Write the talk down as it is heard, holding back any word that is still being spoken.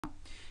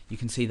you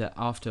can see that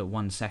after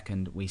 1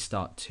 second we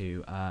start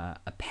to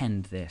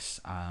append this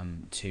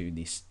to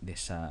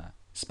this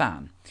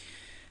span.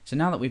 So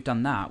now that we've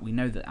done that, we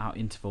know that our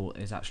interval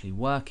is actually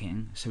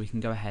working, so we can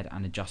go ahead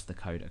and adjust the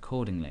code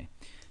accordingly.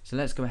 So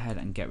let's go ahead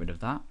and get rid of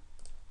that.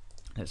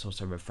 Let's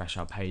also refresh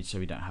our page so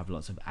we don't have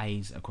lots of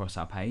A's across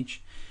our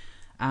page.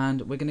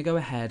 And we're going to go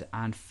ahead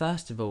and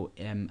first of all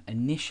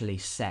initially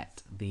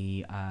set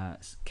the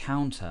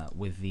counter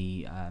with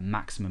the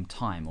maximum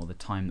time, or the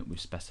time that we've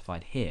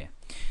specified here.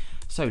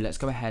 So let's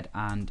go ahead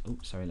and,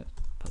 let's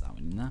put that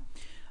one in there.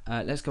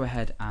 Let's go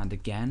ahead and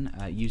again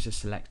use a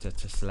selector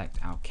to select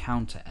our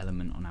counter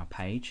element on our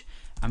page,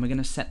 and we're going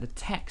to set the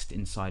text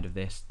inside of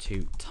this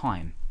to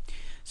time.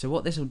 So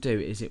what this will do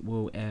is it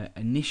will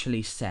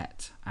initially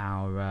set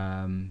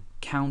our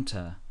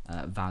counter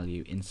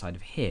value inside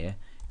of here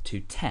to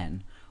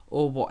 10,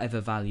 or whatever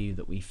value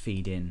that we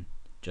feed in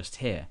just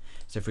here.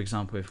 So for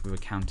example, if we were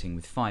counting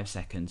with 5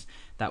 seconds,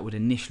 that would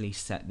initially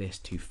set this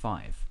to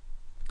 5.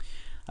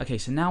 Okay,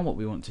 so now what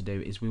we want to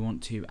do is we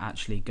want to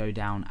actually go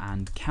down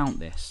and count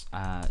this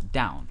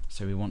down.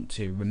 So we want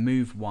to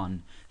remove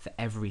 1 for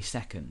every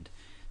second.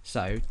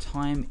 So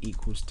time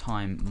equals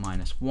time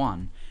minus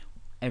 1.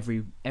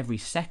 Every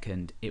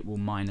second it will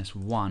minus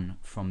 1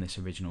 from this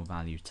original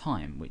value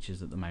time, which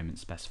is at the moment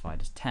specified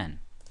as 10.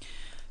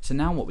 So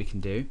now what we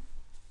can do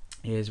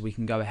is we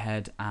can go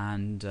ahead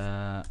and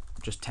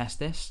just test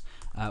this.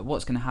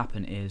 What's going to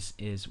happen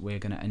is we're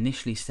going to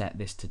initially set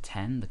this to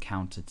 10, the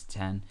counter to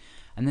 10,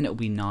 and then it will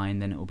be 9,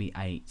 then it will be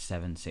 8,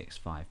 7, 6,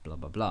 5, blah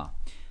blah blah.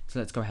 So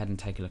let's go ahead and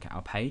take a look at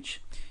our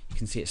page. You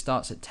can see it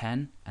starts at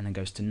 10 and then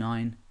goes to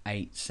 9,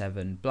 8,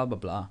 7, blah blah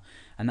blah,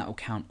 and that will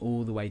count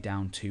all the way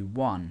down to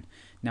 1.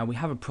 Now we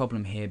have a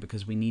problem here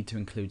because we need to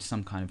include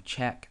some kind of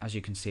check. As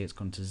you can see, it's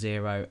gone to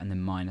 0 and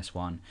then minus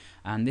 1,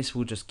 and this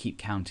will just keep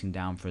counting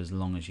down for as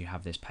long as you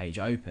have this page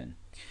open.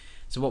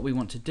 So what we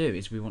want to do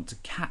is we want to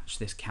catch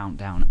this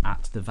countdown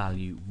at the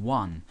value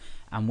 1,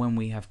 and when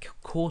we have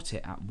caught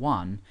it at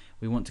 1,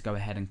 we want to go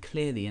ahead and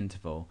clear the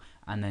interval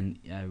and then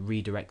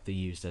redirect the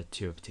user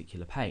to a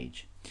particular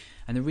page.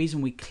 And the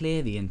reason we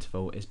clear the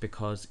interval is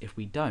because if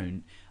we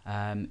don't,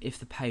 if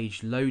the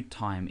page load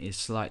time is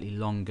slightly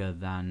longer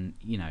than,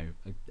 you know,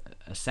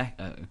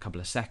 a couple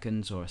of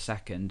seconds or a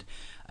second,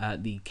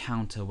 the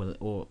counter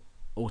will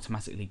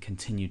automatically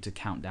continue to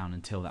count down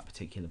until that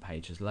particular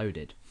page is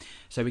loaded.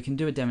 So we can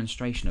do a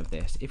demonstration of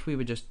this. If we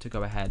were just to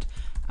go ahead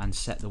and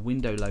set the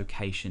window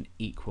location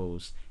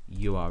equals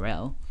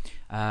URL,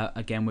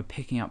 again we're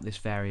picking up this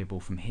variable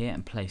from here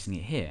and placing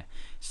it here.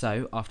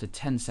 So after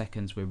 10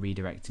 seconds we're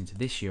redirecting to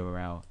this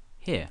URL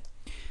here.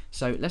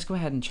 So let's go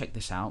ahead and check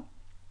this out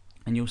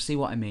and you'll see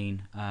what I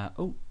mean.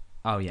 Oh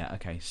yeah,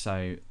 okay,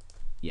 so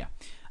yeah.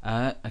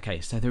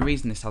 Okay, so the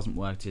reason this hasn't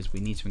worked is we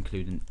need to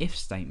include an if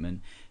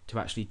statement to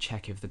actually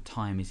check if the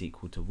time is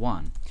equal to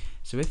 1.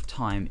 So if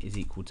time is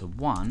equal to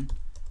 1,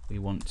 we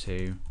want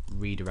to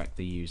redirect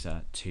the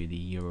user to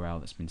the URL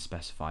that's been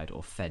specified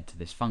or fed to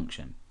this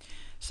function.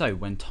 So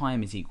when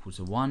time is equal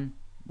to 1,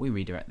 we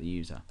redirect the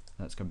user.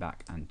 Let's go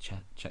back and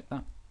check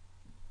that.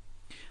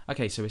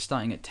 Okay, so we're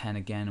starting at 10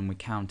 again and we're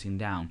counting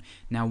down.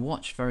 Now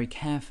watch very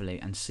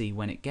carefully and see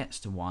when it gets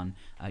to 1,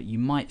 you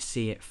might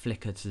see it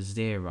flicker to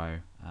 0.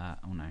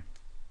 Oh no.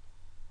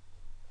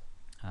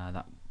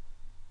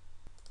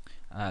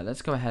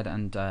 Let's go ahead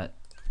and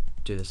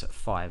do this at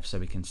 5 so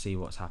we can see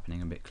what's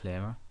happening a bit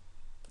clearer.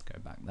 Go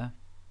back there.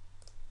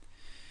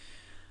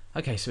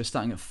 Okay, so we're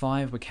starting at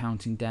 5, we're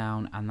counting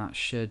down, and that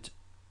should,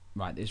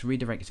 right, it's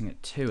redirecting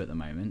at 2 at the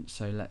moment,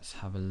 so let's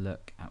have a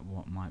look at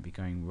what might be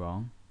going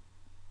wrong.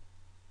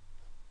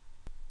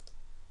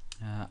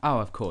 Oh,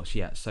 of course,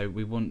 yeah, so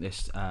we want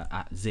this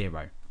at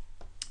 0.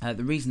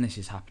 The reason this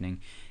is happening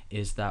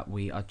is that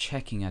we are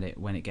checking at it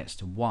when it gets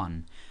to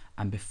 1,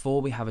 and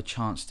before we have a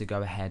chance to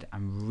go ahead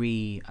and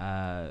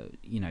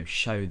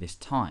show this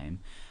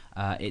time,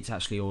 it's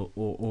actually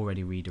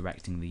already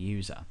redirecting the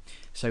user.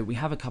 So we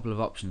have a couple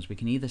of options. We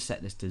can either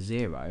set this to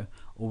 0,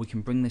 or we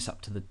can bring this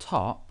up to the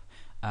top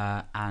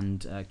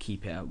and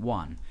keep it at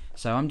 1.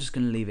 So I'm just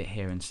going to leave it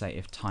here and say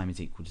if time is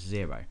equal to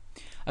 0.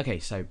 Okay,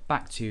 so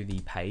back to the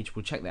page.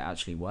 We'll check that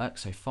actually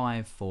works. So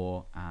 5,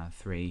 4,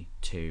 3,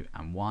 2,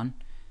 and 1.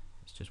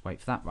 Let's just wait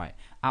for that. Right,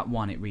 at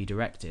 1 it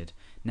redirected.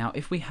 Now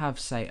if we have,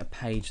 say, a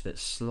page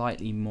that's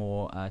slightly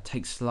more,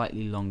 takes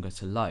slightly longer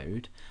to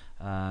load,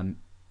 for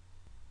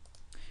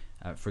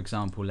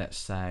example, let's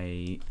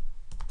say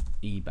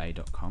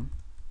ebay.com,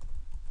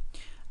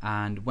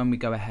 and when we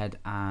go ahead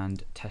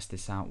and test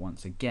this out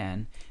once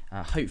again,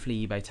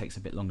 hopefully eBay takes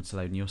a bit longer to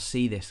load and you'll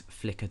see this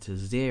flicker to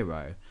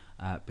 0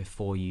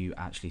 before you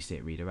actually see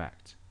it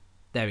redirect.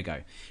 There we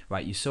go.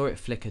 Right, you saw it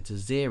flicker to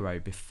 0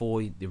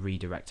 before the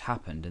redirect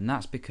happened, and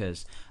that's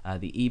because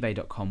the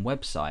ebay.com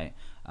website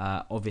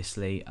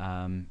obviously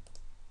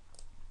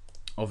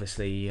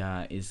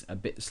is a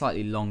bit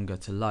slightly longer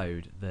to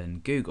load than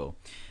Google.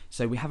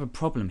 So we have a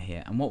problem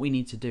here, and what we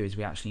need to do is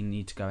we actually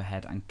need to go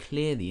ahead and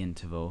clear the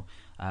interval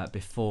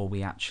before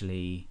we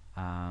actually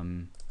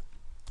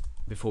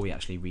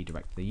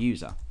redirect the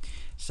user.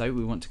 So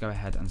we want to go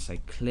ahead and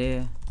say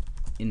clear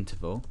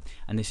interval,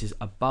 and this is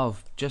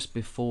above just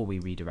before we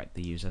redirect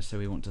the user, so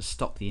we want to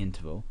stop the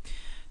interval.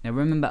 Now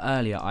remember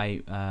earlier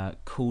I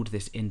called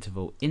this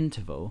interval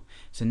interval,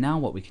 so now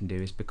what we can do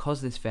is,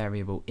 because this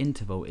variable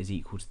interval is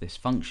equal to this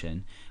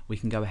function, we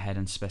can go ahead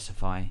and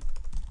specify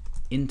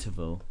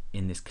interval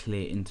in this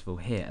clear interval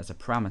here as a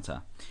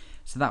parameter.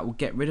 So that will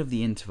get rid of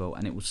the interval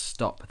and it will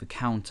stop the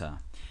counter.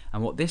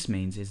 And what this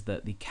means is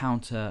that the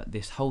counter,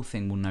 this whole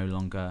thing will no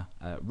longer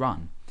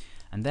run.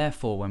 And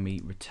therefore when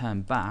we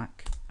return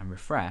back and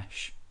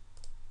refresh,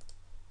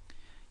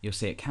 you'll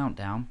see it count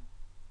down.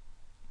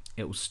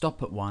 It will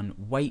stop at 1,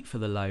 wait for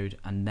the load,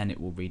 and then it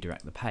will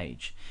redirect the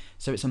page.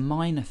 So it's a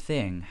minor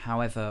thing.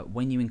 However,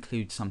 when you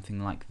include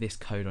something like this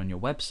code on your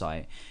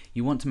website,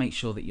 you want to make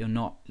sure that you're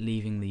not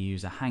leaving the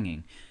user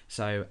hanging.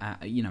 So,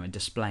 and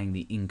displaying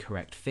the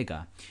incorrect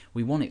figure.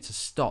 We want it to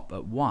stop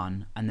at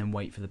 1 and then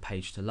wait for the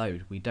page to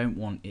load. We don't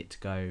want it to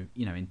go,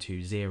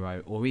 into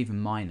 0 or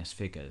even minus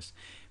figures.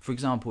 For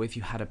example, if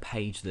you had a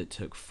page that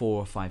took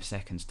 4 or 5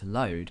 seconds to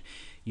load,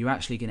 you're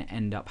actually going to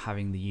end up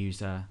having the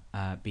user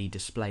be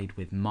displayed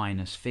with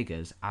minus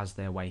figures as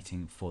they're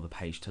waiting for the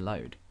page to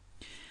load.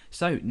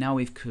 So now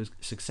we've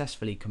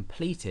successfully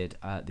completed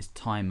this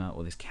timer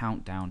or this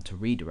countdown to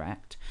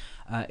redirect.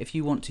 If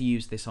you want to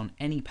use this on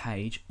any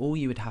page, all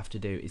you would have to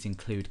do is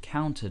include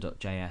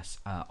counter.js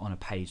on a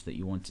page that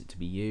you want it to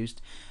be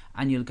used,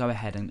 and you'll go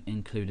ahead and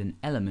include an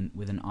element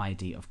with an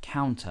ID of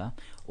counter,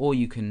 or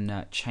you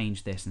can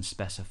change this and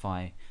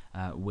specify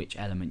which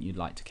element you'd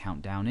like to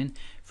count down in.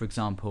 For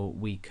example,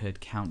 we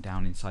could count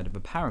down inside of a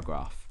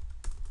paragraph,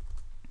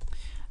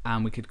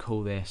 and we could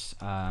call this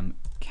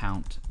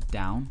count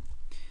down,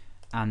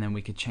 and then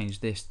we could change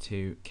this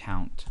to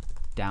count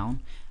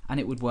down, and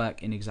it would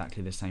work in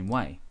exactly the same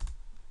way.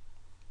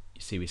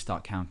 You see we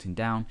start counting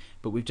down,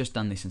 but we've just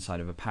done this inside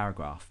of a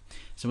paragraph.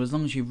 So as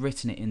long as you've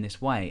written it in this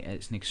way,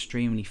 it's an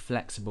extremely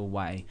flexible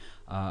way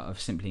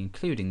of simply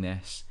including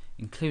this,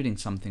 including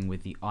something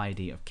with the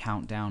ID of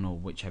countdown or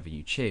whichever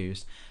you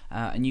choose,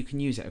 and you can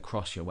use it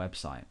across your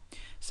website.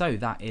 So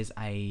that is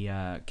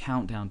a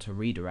countdown to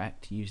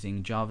redirect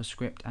using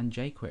JavaScript and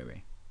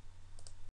jQuery.